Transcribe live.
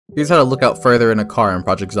Here's how to look out further in a car in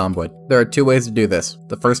Project Zomboid. There are 2 ways to do this.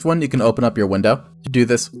 The first one, you can open up your window. To do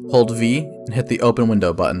this, hold V and hit the open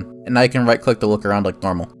window button. And now you can right click to look around like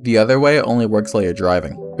normal. The other way only works while you're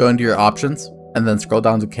driving. Go into your options, and then scroll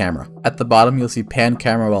down to camera. At the bottom, you'll see pan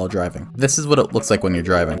camera while driving. This is what it looks like when you're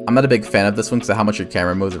driving. I'm not a big fan of this one because of how much your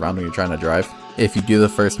camera moves around when you're trying to drive. If you do the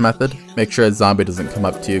first method, make sure a zombie doesn't come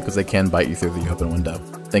up to you because they can bite you through the open window.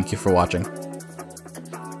 Thank you for watching.